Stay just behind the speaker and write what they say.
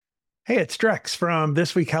Hey, it's Drex from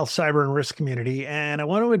This Week Health Cyber and Risk Community, and I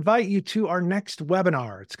want to invite you to our next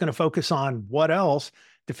webinar. It's going to focus on what else?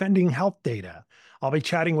 Defending health data. I'll be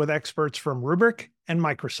chatting with experts from Rubrik and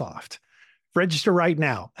Microsoft. Register right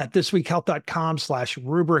now at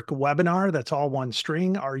thisweekhealth.com/Rubrik webinar. That's all one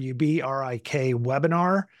string, RUBRIK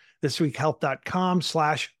webinar,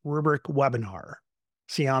 thisweekhealth.com/Rubrik webinar.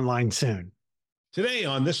 See you online soon. Today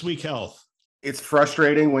on This Week Health. It's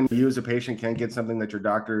frustrating when you as a patient can't get something that your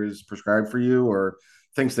doctor has prescribed for you or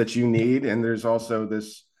thinks that you need. And there's also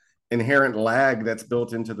this inherent lag that's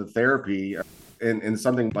built into the therapy. In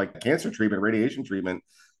something like cancer treatment, radiation treatment,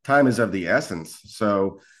 time is of the essence.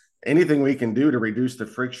 So anything we can do to reduce the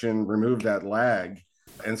friction, remove that lag,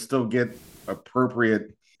 and still get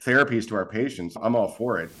appropriate therapies to our patients, I'm all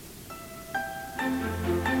for it.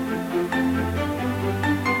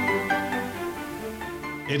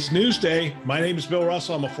 It's Newsday. My name is Bill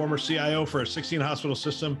Russell. I'm a former CIO for a 16-hospital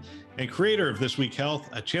system and creator of This Week Health,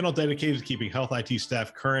 a channel dedicated to keeping health IT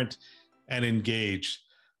staff current and engaged.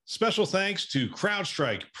 Special thanks to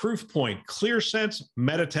CrowdStrike, Proofpoint, ClearSense,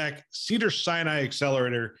 Meditech, Cedars-Sinai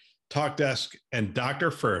Accelerator, TalkDesk, and Dr.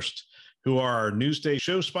 First, who are our Newsday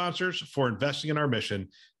show sponsors for investing in our mission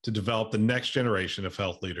to develop the next generation of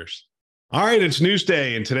health leaders. All right, it's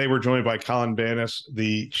Newsday, and today we're joined by Colin Banas,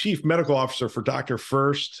 the Chief Medical Officer for Dr.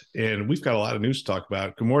 First, and we've got a lot of news to talk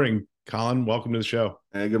about. Good morning, Colin. Welcome to the show.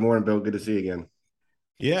 Hey, good morning, Bill. Good to see you again.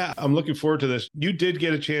 Yeah, I'm looking forward to this. You did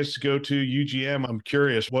get a chance to go to UGM. I'm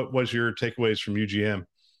curious, what was your takeaways from UGM?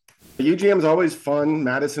 UGM is always fun.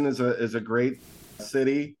 Madison is a great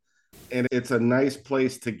city, and it's a nice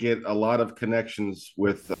place to get a lot of connections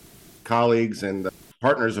with colleagues and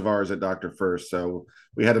partners of ours at Dr. First. So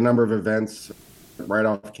we had a number of events right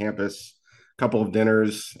off campus, a couple of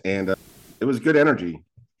dinners, and it was good energy.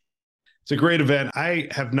 It's a great event. I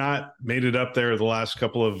have not made it up there the last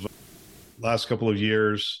couple of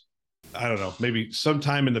years. I don't know, maybe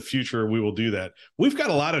sometime in the future we will do that. We've got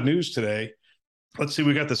a lot of news today. Let's see,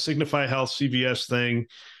 we got the Signify Health CVS thing.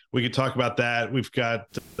 We could talk about that. We've got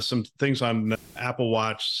some things on Apple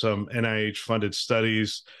Watch, some NIH funded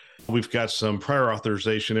studies. We've got some prior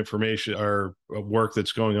authorization information or work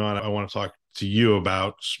that's going on. I want to talk to you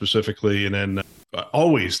about specifically. And then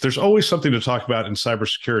there's always something to talk about in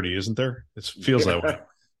cybersecurity, isn't there? It feels that way.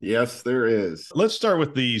 Yes, there is. Let's start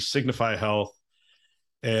with the Signify Health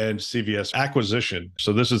and CVS acquisition.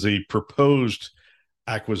 So this is a proposed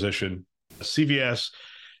acquisition. CVS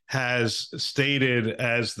has stated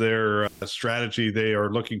as their strategy, they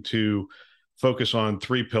are looking to focus on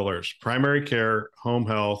three pillars: primary care, home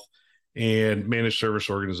health, and managed service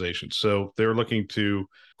organizations. So they're looking to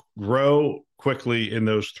grow quickly in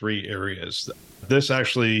those three areas. This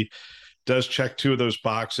actually does check two of those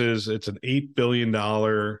boxes. It's an $8 billion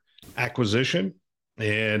acquisition,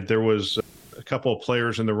 and there was a couple of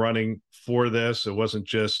players in the running for this. It wasn't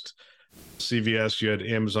just CVS. You had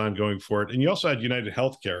Amazon going for it, and you also had United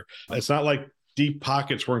Healthcare. It's not like deep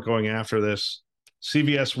pockets weren't going after this.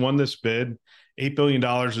 CVS won this bid. $8 billion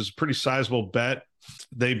is a pretty sizable bet.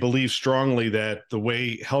 They believe strongly that the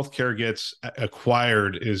way healthcare gets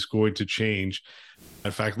acquired is going to change.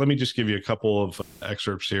 In fact, let me just give you a couple of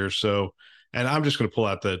excerpts here. So, and I'm just going to pull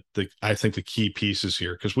out I think the key pieces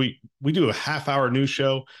here, because we do a half-hour news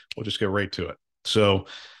show. We'll just get right to it. So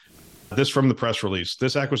this from the press release: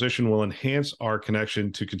 this acquisition will enhance our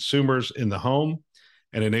connection to consumers in the home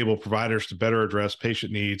and enable providers to better address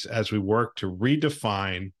patient needs as we work to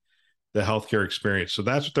redefine the healthcare experience. So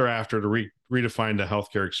that's what they're after, to redefine the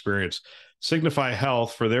healthcare experience. Signify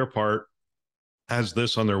Health, for their part, has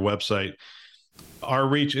this on their website: our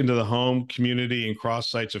reach into the home, community, and cross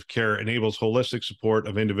sites of care enables holistic support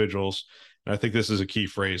of individuals. And I think this is a key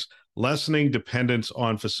phrase: lessening dependence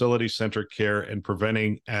on facility-centric care and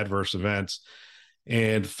preventing adverse events.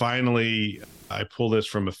 And finally, I pull this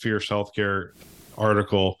from a Fierce Healthcare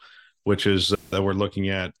article, which is that we're looking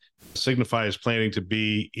at. Signify is planning to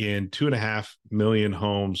be in 2.5 million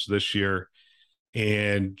homes this year,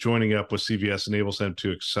 and joining up with CVS enables them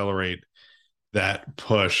to accelerate that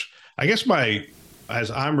push. I guess as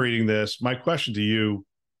I'm reading this, my question to you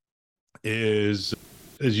is,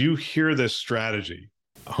 as you hear this strategy,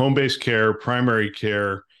 home-based care, primary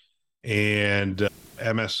care, and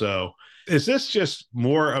MSO, is this just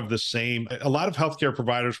more of the same? A lot of healthcare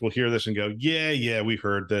providers will hear this and go, yeah, we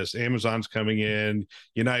heard this. Amazon's coming in,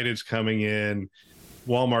 United's coming in,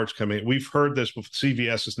 Walmart's coming in. We've heard this before.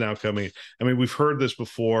 CVS is now coming. I mean, we've heard this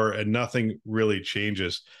before, and nothing really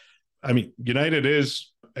changes. I mean, United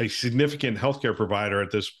is a significant healthcare provider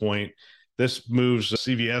at this point. This moves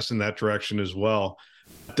CVS in that direction as well.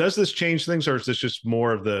 Does this change things, or is this just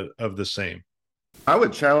more of the same? I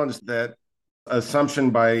would challenge that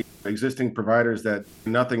assumption by existing providers that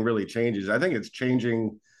nothing really changes. I think it's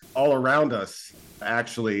changing all around us,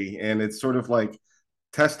 actually. And it's sort of like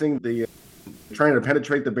testing trying to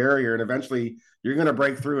penetrate the barrier, and eventually you're going to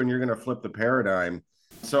break through and you're going to flip the paradigm.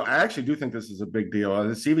 So I actually do think this is a big deal.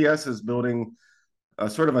 The CVS is building a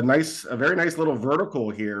sort of a very nice little vertical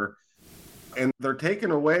here, and they're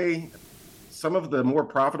taking away some of the more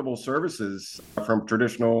profitable services from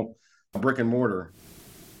traditional brick and mortar.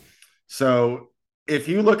 So if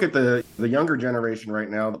you look at the younger generation right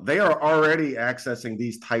now, they are already accessing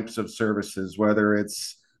these types of services, whether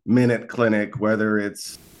it's Minute Clinic, whether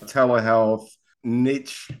it's telehealth,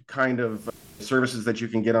 niche kind of services that you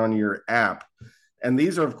can get on your app. And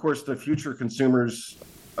these are, of course, the future consumers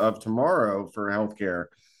of tomorrow for healthcare.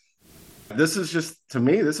 This is just, to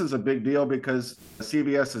me, this is a big deal because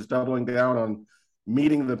CVS is doubling down on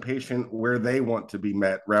meeting the patient where they want to be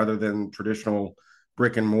met rather than traditional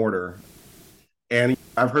brick and mortar. And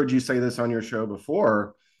I've heard you say this on your show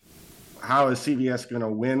before. How is CVS going to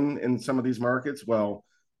win in some of these markets? Well,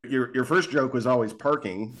 your first joke was always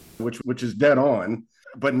parking, which is dead on.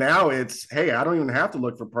 But now it's, hey, I don't even have to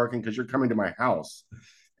look for parking because you're coming to my house.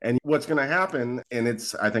 And what's going to happen, and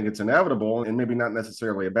I think it's inevitable, and maybe not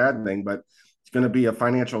necessarily a bad thing, but it's going to be a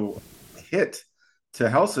financial hit to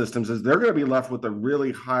health systems, is they're going to be left with a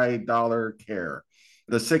really high dollar care,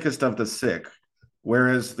 the sickest of the sick.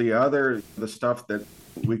 Whereas the stuff that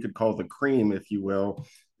we could call the cream, if you will,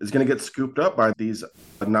 is going to get scooped up by these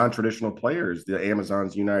non-traditional players, the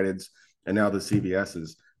Amazons, Uniteds, and now the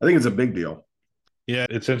CVSs. I think it's a big deal. Yeah,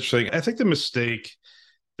 it's interesting. I think the mistake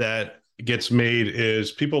that gets made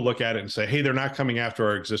is people look at it and say, hey, they're not coming after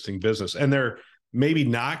our existing business. And they're maybe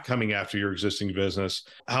not coming after your existing business.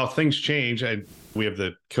 How things change. And we have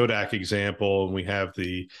the Kodak example, and we have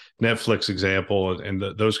the Netflix example, and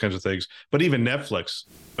those kinds of things. But even Netflix,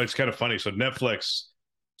 it's kind of funny. So Netflix,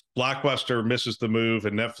 Blockbuster misses the move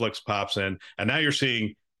and Netflix pops in. And now you're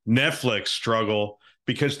seeing Netflix struggle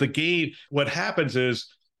because the game, what happens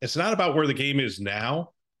is it's not about where the game is now.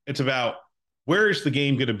 It's about where is the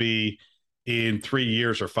game going to be in 3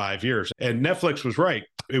 years or 5 years. And Netflix was right.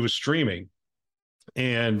 It was streaming.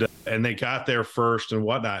 And they got there first and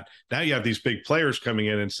whatnot. Now you have these big players coming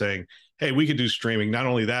in and saying, hey, we could do streaming. Not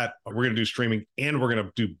only that, we're going to do streaming and we're going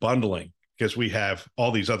to do bundling because we have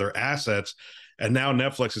all these other assets. And now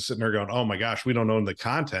Netflix is sitting there going, oh my gosh, we don't own the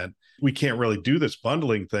content. We can't really do this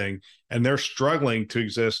bundling thing. And they're struggling to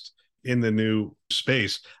exist in the new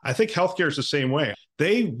space. I think healthcare is the same way.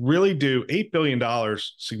 They really do $8 billion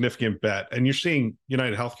significant bet. And you're seeing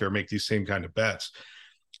United Healthcare make these same kind of bets.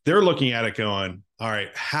 They're looking at it going, all right,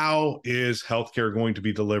 how is healthcare going to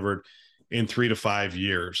be delivered in 3 to 5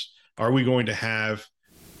 years? Are we going to have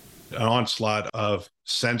an onslaught of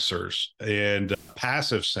sensors and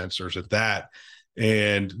passive sensors at that?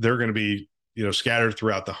 And they're going to be, scattered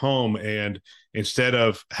throughout the home. And instead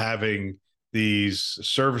of having these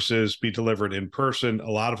services be delivered in person, a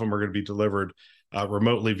lot of them are going to be delivered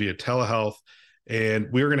remotely via telehealth. And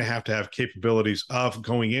we're going to have capabilities of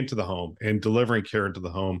going into the home and delivering care into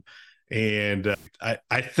the home. And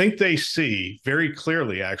I think they see very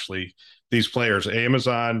clearly, actually, these players,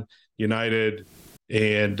 Amazon, United,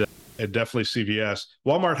 and definitely CVS.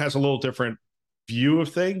 Walmart has a little different view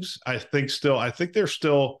of things. I think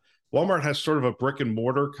Walmart has sort of a brick and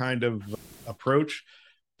mortar kind of approach.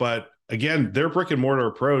 But again, their brick and mortar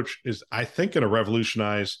approach is, I think, going to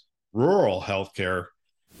revolutionize rural healthcare.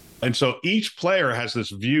 And so each player has this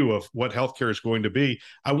view of what healthcare is going to be.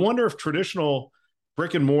 I wonder if traditional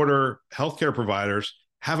brick and mortar healthcare providers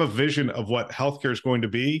have a vision of what healthcare is going to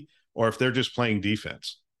be, or if they're just playing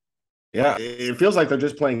defense. Yeah, it feels like they're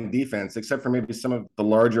just playing defense, except for maybe some of the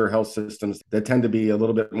larger health systems that tend to be a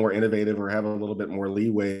little bit more innovative or have a little bit more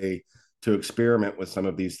leeway to experiment with some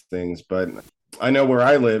of these things. But I know where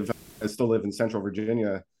I live, I still live in Central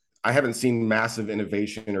Virginia. I haven't seen massive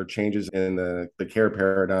innovation or changes in the care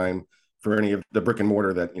paradigm for any of the brick and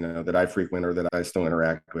mortar that I frequent or that I still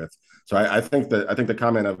interact with. So I think the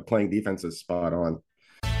comment of playing defense is spot on.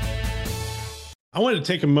 I wanted to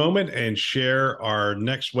take a moment and share our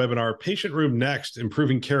next webinar, Patient Room Next,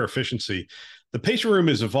 Improving Care Efficiency. The patient room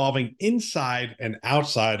is evolving inside and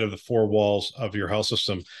outside of the four walls of your health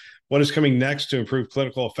system. What is coming next to improve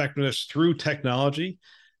clinical effectiveness through technology?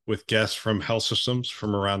 With guests from health systems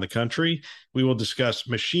from around the country, we will discuss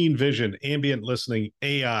machine vision, ambient listening,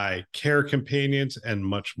 AI, care companions, and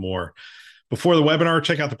much more. Before the webinar,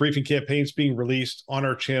 check out the briefing campaigns being released on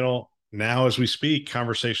our channel now as we speak,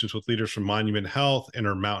 conversations with leaders from Monument Health,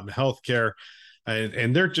 Intermountain Healthcare,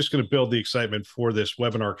 and they're just going to build the excitement for this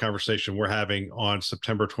webinar conversation we're having on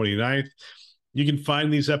September 29th. You can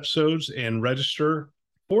find these episodes and register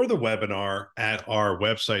for the webinar at our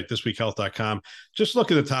website, thisweekhealth.com. Just look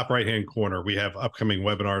at the top right-hand corner. We have upcoming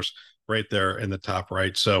webinars right there in the top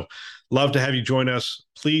right. So love to have you join us.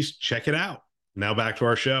 Please check it out. Now back to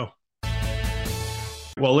our show.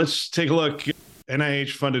 Well, let's take a look.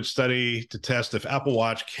 NIH-funded study to test if Apple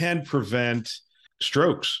Watch can prevent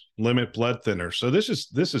strokes, limit blood thinners. So this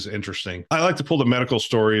is interesting. I like to pull the medical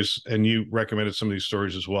stories, and you recommended some of these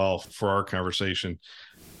stories as well for our conversation.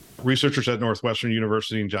 Researchers at Northwestern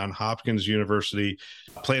University and Johns Hopkins University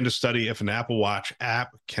plan to study if an Apple Watch app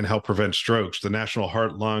can help prevent strokes. The National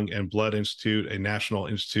Heart, Lung, and Blood Institute, a National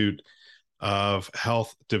Institute of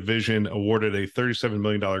Health division, awarded a $37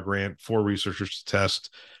 million grant for researchers to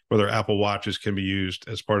test whether Apple Watches can be used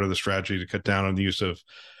as part of the strategy to cut down on the use of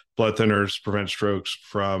blood thinners, prevent strokes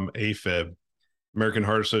from AFib. American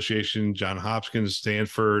Heart Association, Johns Hopkins,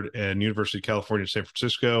 Stanford, and University of California, San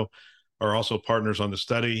Francisco are also partners on the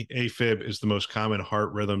study. AFib is the most common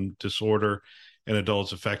heart rhythm disorder in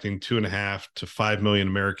adults, affecting 2.5 to 5 million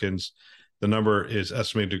Americans. The number is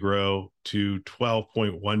estimated to grow to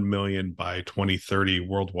 12.1 million by 2030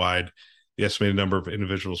 worldwide. The estimated number of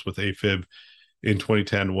individuals with AFib in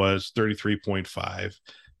 2010 was 33.5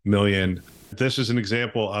 million. This is an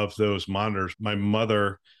example of those monitors. My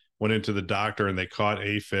mother went into the doctor and they caught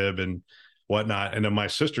AFib and whatnot. And then my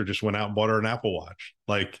sister just went out and bought her an Apple Watch.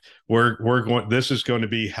 Like we're going, this is going to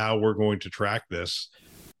be how we're going to track this.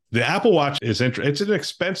 The Apple Watch it's an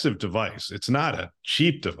expensive device. It's not a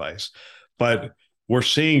cheap device, but we're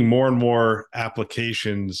seeing more and more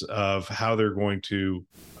applications of how they're going to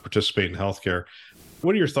participate in healthcare.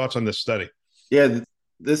 What are your thoughts on this study? Yeah,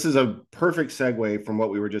 this is a perfect segue from what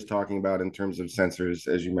we were just talking about in terms of sensors,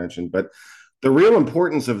 as you mentioned. But the real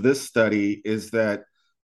importance of this study is that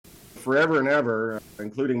forever and ever,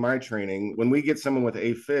 including my training, when we get someone with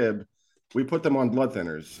AFib, we put them on blood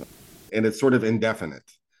thinners, and it's sort of indefinite.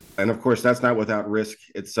 And of course, that's not without risk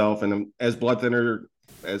itself. And as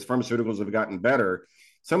pharmaceuticals have gotten better,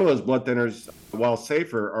 some of those blood thinners, while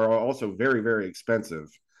safer, are also very, very expensive.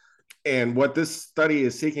 And what this study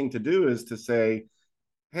is seeking to do is to say,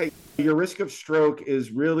 hey, your risk of stroke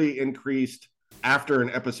is really increased after an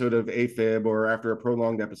episode of AFib or after a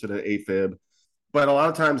prolonged episode of AFib. But a lot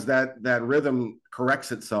of times that rhythm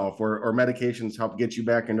corrects itself, or medications help get you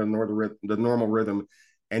back into the normal rhythm,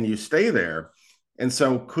 and you stay there. And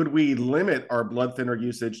so could we limit our blood thinner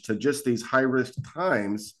usage to just these high-risk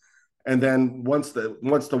times? And then once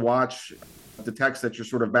the watch detects that you're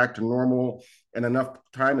sort of back to normal and enough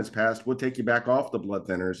time has passed, we'll take you back off the blood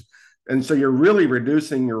thinners. And so you're really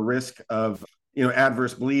reducing your risk of,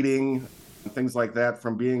 adverse bleeding, things like that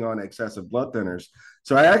from being on excessive blood thinners.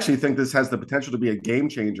 So I actually think this has the potential to be a game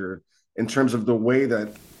changer in terms of the way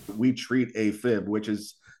that we treat AFib, which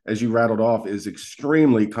is, as you rattled off, is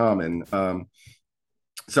extremely common.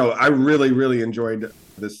 So I really, really enjoyed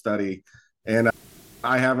this study. And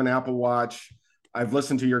I have an Apple Watch. I've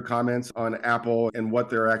listened to your comments on Apple and what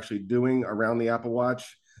they're actually doing around the Apple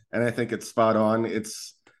Watch, and I think it's spot on.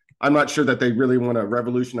 I'm not sure that they really want to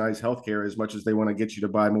revolutionize healthcare as much as they want to get you to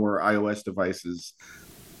buy more iOS devices.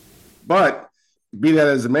 But be that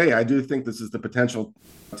as it may, I do think this is the potential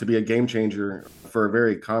to be a game changer for a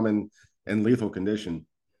very common and lethal condition.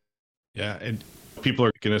 Yeah, and people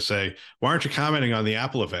are going to say, why aren't you commenting on the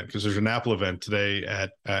Apple event? Because there's an Apple event today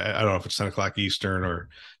at, I don't know if it's 10 o'clock Eastern or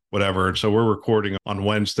whatever. And so we're recording on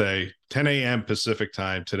Wednesday, 10 a.m. Pacific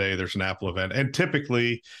time today. There's an Apple event. And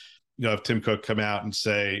typically, if Tim Cook come out and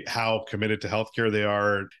say how committed to healthcare they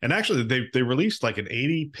are. And actually, they released like an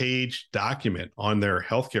 80-page document on their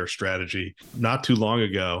healthcare strategy not too long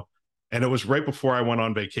ago. And it was right before I went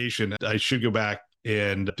on vacation. I should go back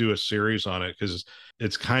and do a series on it because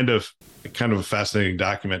it's kind of a fascinating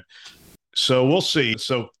document. So we'll see.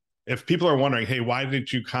 So if people are wondering, hey, why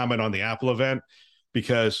didn't you comment on the Apple event?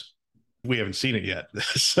 Because we haven't seen it yet.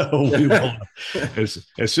 So we will, as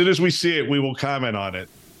soon as we see it, we will comment on it.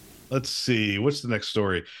 Let's see. What's the next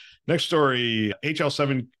story? Next story,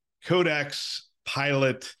 HL7 Codex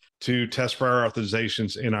pilot to test prior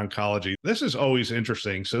authorizations in oncology. This is always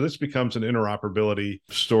interesting. So this becomes an interoperability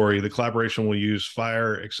story. The collaboration will use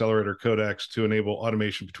FHIR Accelerator Codex to enable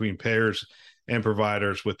automation between payers and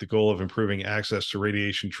providers with the goal of improving access to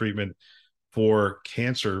radiation treatment for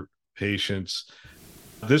cancer patients.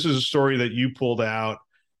 This is a story that you pulled out,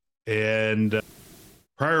 and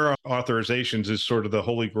prior authorizations is sort of the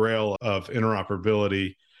holy grail of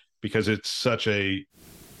interoperability because it's such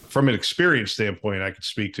from an experience standpoint, I could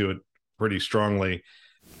speak to it pretty strongly.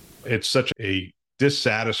 It's such a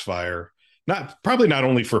dissatisfier, probably not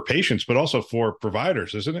only for patients, but also for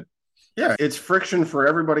providers, isn't it? Yeah, it's friction for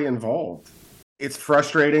everybody involved. It's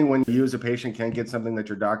frustrating when you as a patient can't get something that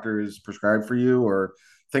your doctor is prescribed for you or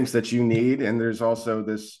thinks that you need. And there's also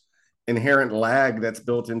this inherent lag that's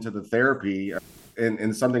built into the therapy.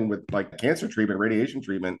 And something with like cancer treatment, radiation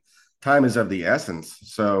treatment, time is of the essence.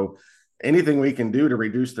 So anything we can do to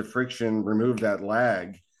reduce the friction, remove that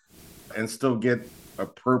lag, and still get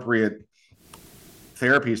appropriate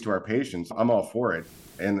therapies to our patients, I'm all for it.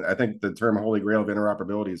 And I think the term holy grail of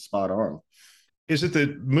interoperability is spot on. Is it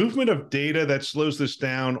the movement of data that slows this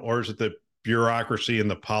down, or is it the bureaucracy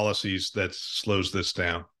and the policies that slows this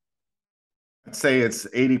down? I'd say it's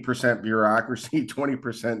 80% bureaucracy,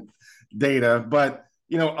 20% data. But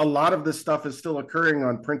a lot of this stuff is still occurring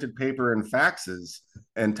on printed paper and faxes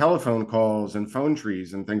and telephone calls and phone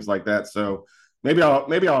trees and things like that. So maybe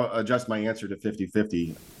I'll adjust my answer to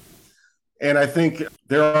 50-50. And I think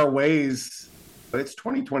there are ways, it's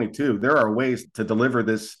 2022, there are ways to deliver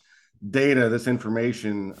this data, this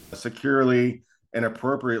information securely and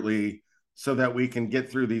appropriately so that we can get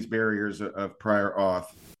through these barriers of prior auth.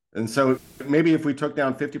 And so maybe if we took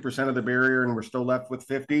down 50% of the barrier and we're still left with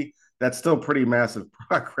 50, that's still pretty massive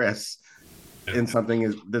progress in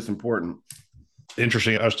something this important.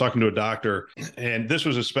 Interesting. I was talking to a doctor, and this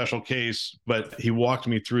was a special case, but he walked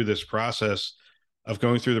me through this process of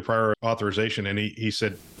going through the prior authorization. And he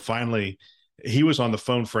said, finally, he was on the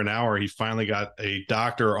phone for an hour. He finally got a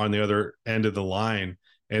doctor on the other end of the line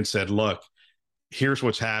and said, look, here's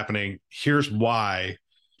what's happening. Here's why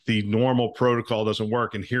the normal protocol doesn't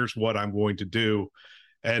work. And here's what I'm going to do.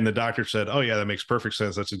 And the doctor said, oh yeah, that makes perfect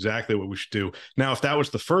sense. That's exactly what we should do. Now, if that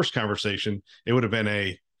was the first conversation, it would have been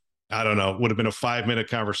would have been a 5-minute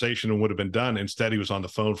conversation and would have been done. Instead, he was on the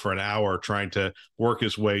phone for an hour trying to work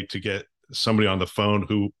his way to get somebody on the phone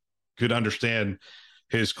who could understand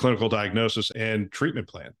his clinical diagnosis and treatment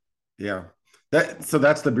plan. Yeah. So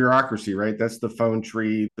that's the bureaucracy, right? That's the phone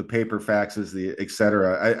tree, the paper faxes, the et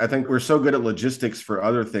cetera. I think we're so good at logistics for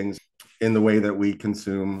other things in the way that we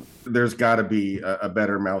consume. There's got to be a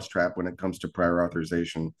better mousetrap when it comes to prior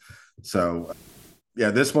authorization. So yeah,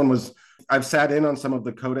 this one was, I've sat in on some of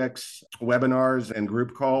the Codex webinars and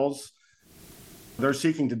group calls. They're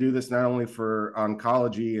seeking to do this not only for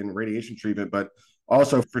oncology and radiation treatment, but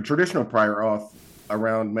also for traditional prior auth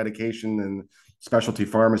around medication and specialty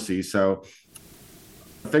pharmacy. So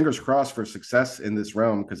fingers crossed for success in this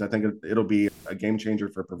realm, because I think it'll be a game changer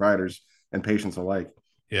for providers and patients alike.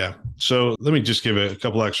 Yeah. So let me just give a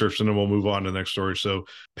couple excerpts and then we'll move on to the next story. So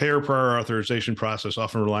payer prior authorization process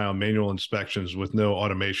often rely on manual inspections with no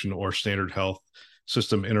automation or standard health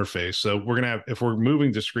system interface. So we're going to have, if we're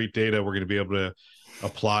moving discrete data, we're going to be able to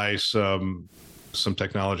apply some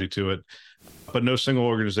technology to it. But no single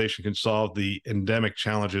organization can solve the endemic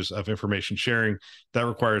challenges of information sharing. That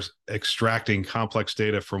requires extracting complex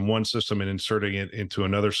data from one system and inserting it into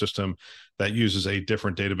another system that uses a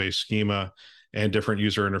different database schema and different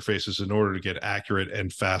user interfaces in order to get accurate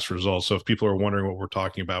and fast results. So if people are wondering what we're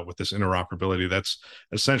talking about with this interoperability, that's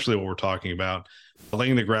essentially what we're talking about.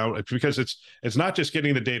 Laying the ground, because it's not just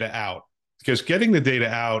getting the data out, because getting the data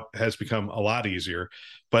out has become a lot easier,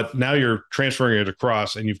 but now you're transferring it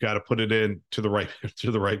across and you've got to put it in to the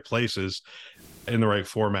right places in the right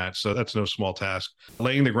format. So that's no small task.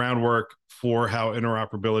 Laying the groundwork for how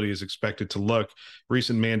interoperability is expected to look.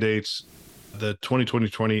 Recent mandates, the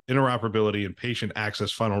 2020 Interoperability and Patient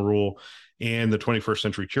Access Final Rule and the 21st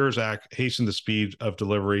Century Cures Act hasten the speed of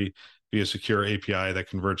delivery via secure API that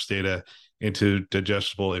converts data into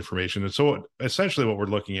digestible information. And so essentially what we're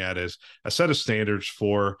looking at is a set of standards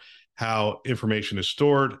for how information is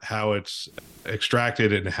stored, how it's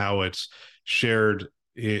extracted, and how it's shared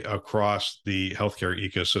across the healthcare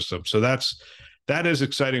ecosystem. So that is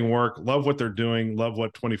exciting work. Love what they're doing. Love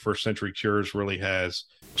what 21st Century Cures really has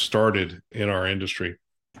started in our industry.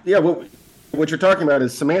 Yeah, what you're talking about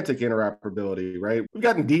is semantic interoperability, right? We've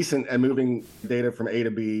gotten decent at moving data from A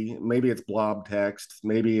to B. Maybe it's blob text.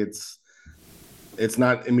 Maybe it's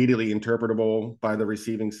not immediately interpretable by the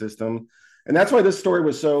receiving system. And that's why this story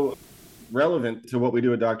was so relevant to what we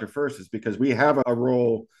do at Dr. First, is because we have a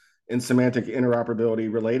role in semantic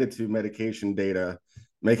interoperability related to medication data,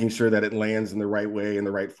 making sure that it lands in the right way, in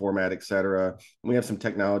the right format, et cetera. We have some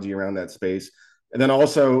technology around that space. And then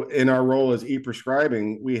also in our role as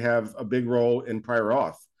e-prescribing, we have a big role in prior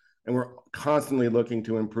auth, and we're constantly looking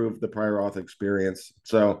to improve the prior auth experience.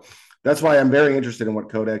 So that's why I'm very interested in what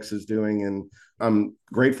Codex is doing. And I'm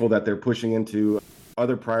grateful that they're pushing into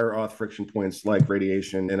other prior auth friction points like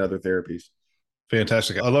radiation and other therapies.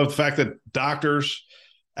 Fantastic. I love the fact that doctors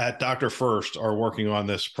at Dr. First are working on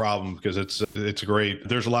this problem, because it's great.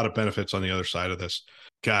 There's a lot of benefits on the other side of this.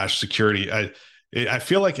 Gosh, security. I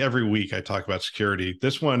feel like every week I talk about security.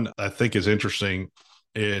 This one I think is interesting.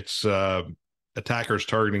 It's attackers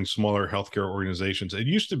targeting smaller healthcare organizations. It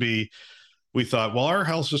used to be, we thought, well, our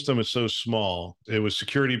health system is so small. It was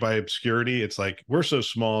security by obscurity. It's like, we're so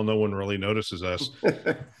small, no one really notices us.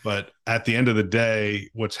 But at the end of the day,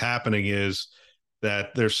 what's happening is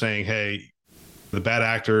that they're saying, hey, the bad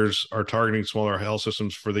actors are targeting smaller health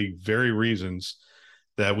systems for the very reasons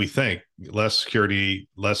that we think: less security,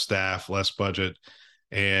 less staff, less budget.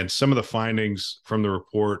 And some of the findings from the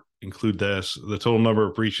report include this: the total number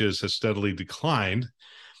of breaches has steadily declined.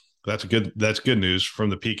 That's good news, from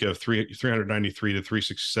the peak of 393 to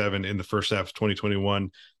 367 in the first half of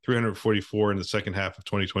 2021, 344 in the second half of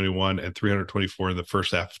 2021, and 324 in the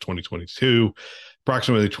first half of 2022.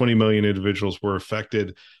 Approximately 20 million individuals were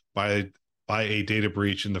affected by a data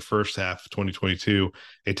breach in the first half of 2022,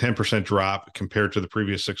 a 10% drop compared to the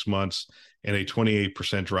previous 6 months, and a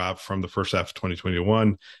 28% drop from the first half of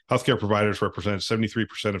 2021. Healthcare providers represent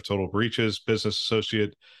 73% of total breaches. Business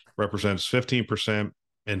associate represents 15%,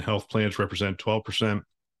 and health plans represent 12%.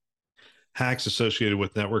 Hacks associated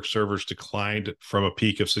with network servers declined from a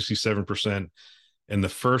peak of 67% in the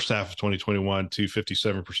first half of 2021 to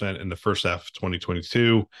 57% in the first half of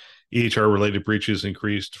 2022. EHR-related breaches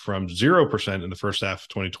increased from 0% in the first half of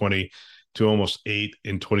 2020 to almost 8%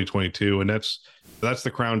 in 2022, and that's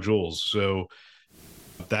the crown jewels. So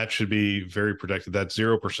that should be very protected. That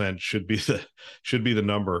 0% should be the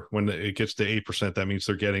number. When it gets to 8%, that means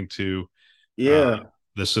they're getting to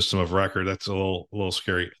the system of record. That's a little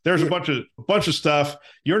scary. There's a bunch of stuff.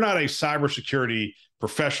 You're not a cybersecurity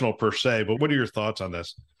professional per se, but what are your thoughts on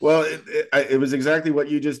this? Well, it was exactly what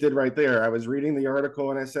you just did right there. I was reading the article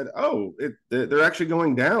and I said, oh, they're actually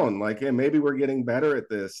going down. Like, hey, maybe we're getting better at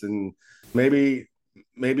this, and maybe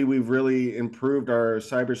we've really improved our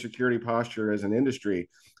cybersecurity posture as an industry.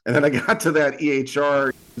 And then I got to that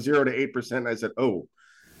EHR 0 to 8%, and I said, oh.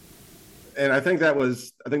 And I think there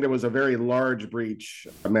was a very large breach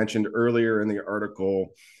I mentioned earlier in the article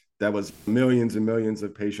that was millions and millions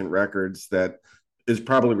of patient records that is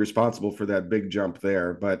probably responsible for that big jump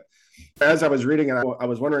there. But as I was reading it, I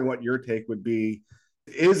was wondering what your take would be.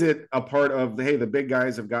 Is it a part of, hey, the big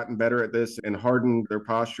guys have gotten better at this and hardened their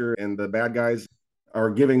posture, and the bad guys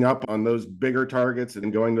are giving up on those bigger targets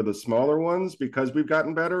and going to the smaller ones because we've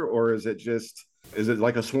gotten better? Or is it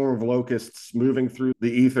like a swarm of locusts moving through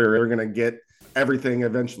the ether? They're going to get everything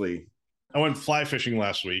eventually. I went fly fishing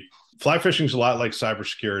last week. Fly fishing is a lot like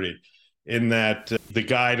cybersecurity, in that the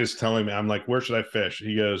guide is telling me, I'm like, where should I fish?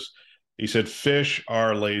 He said, fish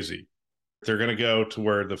are lazy. They're going to go to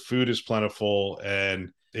where the food is plentiful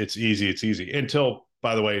and it's easy. Until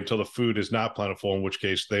the food is not plentiful, in which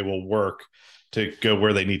case they will work to go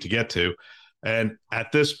where they need to get to. And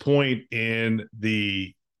at this point in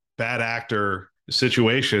the bad actor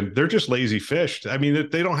situation, they're just lazy fish. I mean,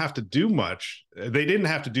 they don't have to do much. They didn't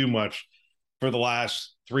have to do much for the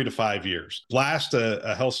last 3 to 5 years. Blast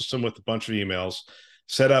a health system with a bunch of emails,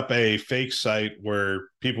 set up a fake site where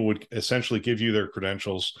people would essentially give you their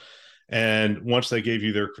credentials. And once they gave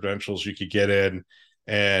you their credentials, you could get in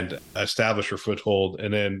and establish your foothold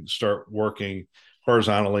and then start working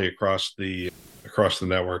horizontally across the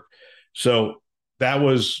network. So that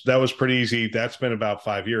was pretty easy. That's been about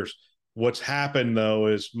 5 years. What's happened, though,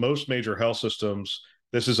 is most major health systems,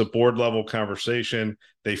 this is a board level conversation.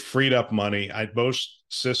 They freed up money. Most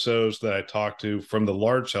CISOs that I talked to from the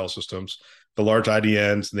large health systems, the large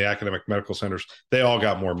IDNs and the academic medical centers, they all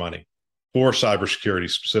got more money for cybersecurity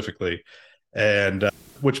specifically, and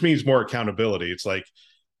which means more accountability. It's like,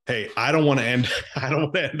 hey, I don't want to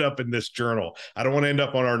end up in this journal. I don't want to end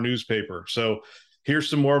up on our newspaper. So here's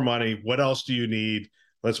some more money. What else do you need?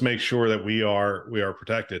 Let's make sure that we are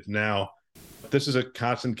protected. Now, this is a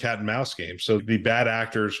constant cat and mouse game. So the bad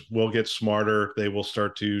actors will get smarter. They will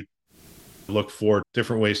start to look for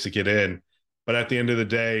different ways to get in. But at the end of the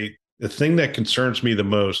day, the thing that concerns me the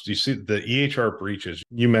most, you see the EHR breaches.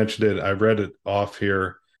 You mentioned it. I read it off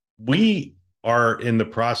here. We are in the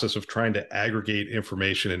process of trying to aggregate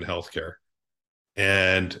information in healthcare.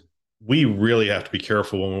 And we really have to be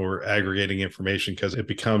careful when we're aggregating information, because it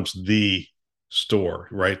becomes the store,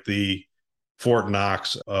 right? The Fort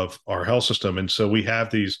Knox of our health system. And so we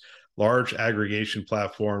have these large aggregation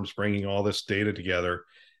platforms bringing all this data together.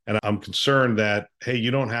 And I'm concerned that, hey,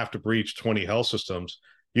 you don't have to breach 20 health systems.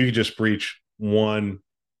 You can just breach one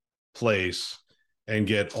place and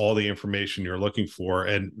get all the information you're looking for.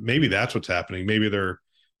 And maybe that's what's happening. Maybe they're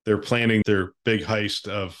planning their big heist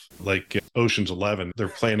of like Ocean's 11. They're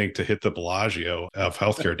planning to hit the Bellagio of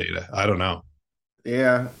healthcare data. I don't know.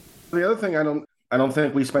 Yeah. The other thing I don't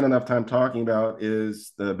think we spend enough time talking about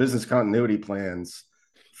is the business continuity plans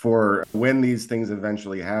for when these things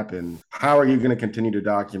eventually happen. How are you going to continue to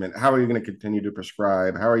document? How are you going to continue to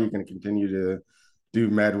prescribe? How are you going to continue to do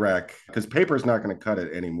med rec? Because paper is not going to cut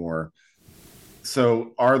it anymore.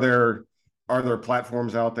 So are there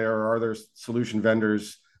platforms out there, or are there solution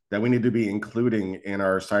vendors that we need to be including in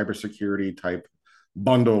our cybersecurity type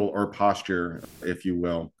bundle or posture, if you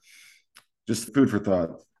will? Just food for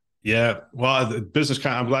thought. Yeah. Well,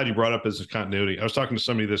 I'm glad you brought up business continuity. I was talking to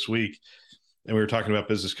somebody this week and we were talking about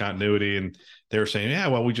business continuity and they were saying, yeah,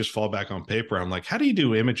 well, we just fall back on paper. I'm like, how do you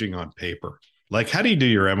do imaging on paper? Like, how do you do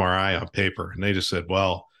your MRI on paper? And they just said,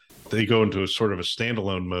 well, they go into a sort of a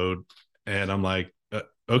standalone mode. And I'm like,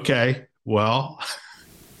 okay, well,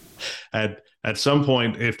 at some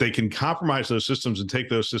point, if they can compromise those systems and take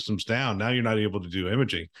those systems down, now you're not able to do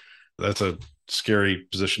imaging. That's a scary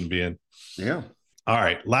position to be in. Yeah. All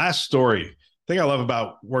right. Last story. Thing I love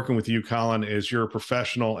about working with you, Colin, is you're a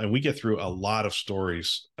professional and we get through a lot of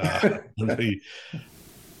stories. The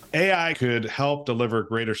AI could help deliver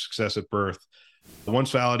greater success at birth.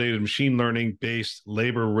 Once validated machine learning based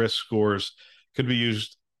labor risk scores could be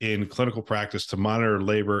used in clinical practice to monitor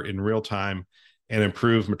labor in real time and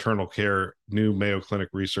improve maternal care, new Mayo Clinic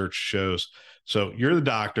research shows. So you're the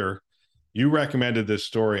doctor. You recommended this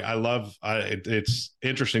story. It's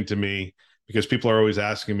interesting to me because people are always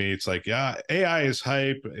asking me, it's like, yeah, AI is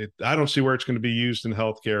hype. I don't see where it's going to be used in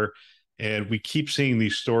healthcare. And we keep seeing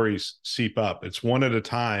these stories seep up. It's one at a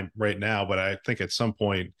time right now, but I think at some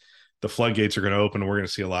point the floodgates are going to open and we're going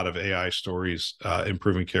to see a lot of AI stories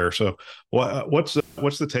improving care. So what's the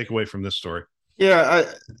takeaway from this story? Yeah,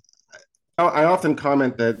 I often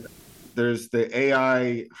comment that there's the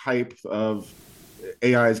AI hype of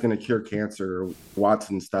AI is going to cure cancer,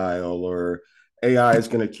 Watson style, or AI is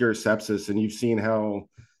going to cure sepsis, and you've seen how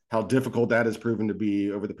difficult that has proven to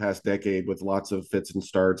be over the past decade with lots of fits and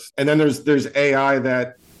starts. And then there's AI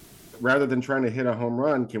that rather than trying to hit a home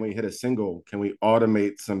run, can we hit a single? Can we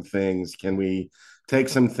automate some things? Can we take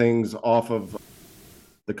some things off of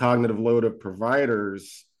the cognitive load of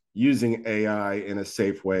providers using AI in a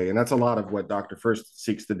safe way? And that's a lot of what Dr. First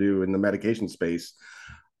seeks to do in the medication space.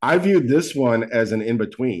 I viewed this one as an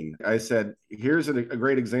in-between. I said, here's a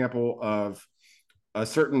great example of a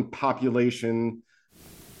certain population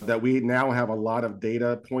that we now have a lot of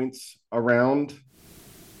data points around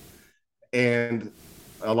and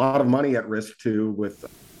a lot of money at risk too with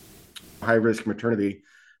high risk maternity.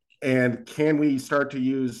 And can we start to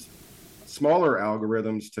use smaller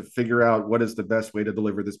algorithms to figure out what is the best way to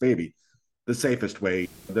deliver this baby, the safest way?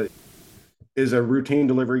 Is a routine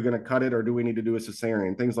delivery going to cut it, or do we need to do a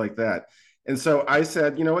cesarean? Things like that. And so I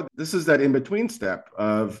said, you know what, this is that in-between step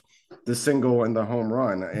of the single and the home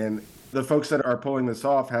run. And the folks that are pulling this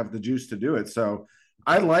off have the juice to do it. So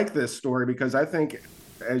I like this story because I think,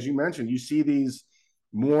 as you mentioned, you see these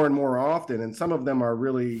more and more often, and some of them are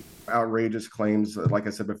really outrageous claims, like I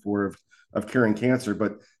said before, of curing cancer.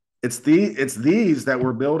 But it's these that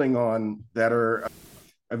we're building on that are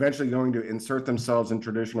eventually going to insert themselves in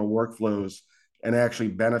traditional workflows and actually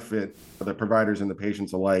benefit the providers and the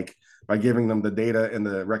patients alike by giving them the data and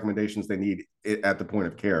the recommendations they need at the point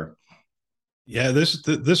of care. Yeah, this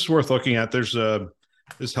is worth looking at. There's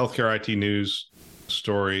this healthcare IT news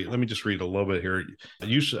story. Let me just read a little bit here.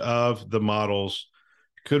 Use of the models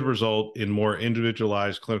could result in more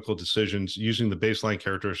individualized clinical decisions using the baseline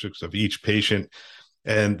characteristics of each patient.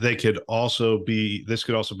 And this could also be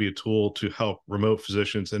a tool to help remote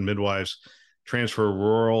physicians and midwives transfer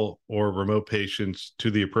rural or remote patients to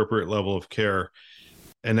the appropriate level of care.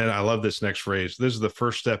 And then I love this next phrase. This is the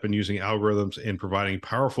first step in using algorithms in providing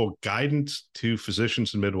powerful guidance to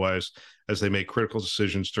physicians and midwives as they make critical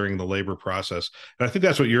decisions during the labor process. And I think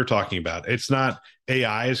that's what you're talking about. It's not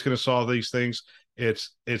AI is going to solve these things.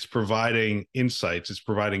 It's providing insights. It's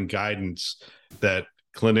providing guidance that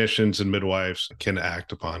clinicians and midwives can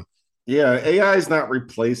act upon. Yeah, AI is not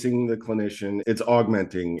replacing the clinician. It's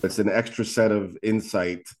augmenting. It's an extra set of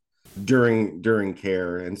insight during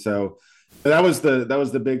care. And so that was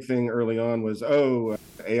the big thing early on was,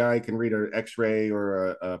 AI can read an X-ray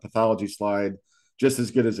or a pathology slide just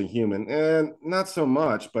as good as a human. And not so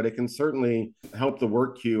much, but it can certainly help the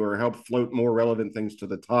work queue or help float more relevant things to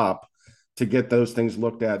the top to get those things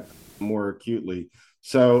looked at more acutely.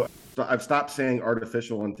 So I've stopped saying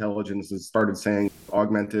artificial intelligence and started saying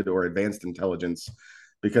augmented or advanced intelligence,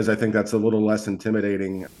 because I think that's a little less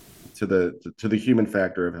intimidating to the human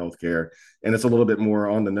factor of healthcare. And it's a little bit more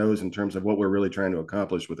on the nose in terms of what we're really trying to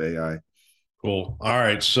accomplish with AI. Cool. All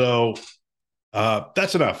right. So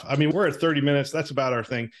that's enough. I mean, we're at 30 minutes. That's about our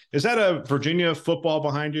thing. Is that a Virginia football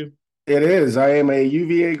behind you? It is. I am a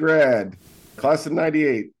UVA grad, class of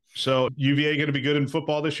 98. So UVA going to be good in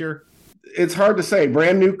football this year? It's hard to say.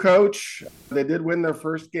 Brand new coach. They did win their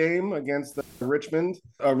first game against Richmond.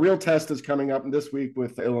 A real test is coming up this week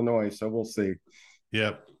with Illinois, so we'll see.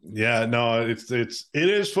 Yep. Yeah, no, it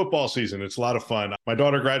is football season. It's a lot of fun. My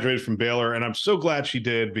daughter graduated from Baylor, and I'm so glad she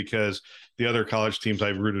did because the other college teams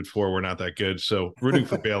I've rooted for were not that good. So rooting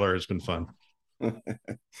for Baylor has been fun.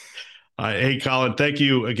 Hey, Colin, thank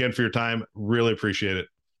you again for your time. Really appreciate it.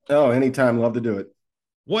 Oh, anytime. Love to do it.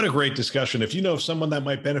 What a great discussion. If you know of someone that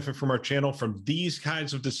might benefit from our channel from these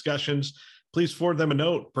kinds of discussions, please forward them a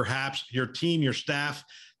note, perhaps your team, your staff.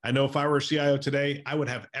 I know if I were a CIO today, I would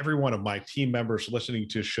have every one of my team members listening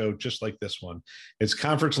to a show just like this one. It's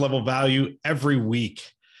conference level value every week.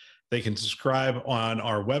 They can subscribe on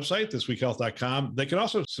our website, thisweekhealth.com. They can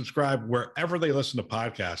also subscribe wherever they listen to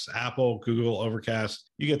podcasts, Apple, Google, Overcast.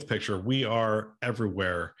 You get the picture. We are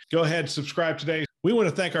everywhere. Go ahead, subscribe today. We want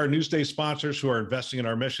to thank our Newsday sponsors who are investing in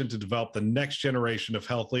our mission to develop the next generation of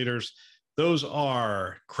health leaders. Those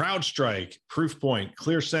are CrowdStrike, Proofpoint,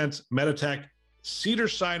 ClearSense, Meditech,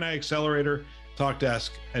 Cedars-Sinai Accelerator,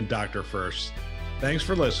 TalkDesk, and Dr. First. Thanks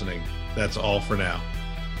for listening. That's all for now.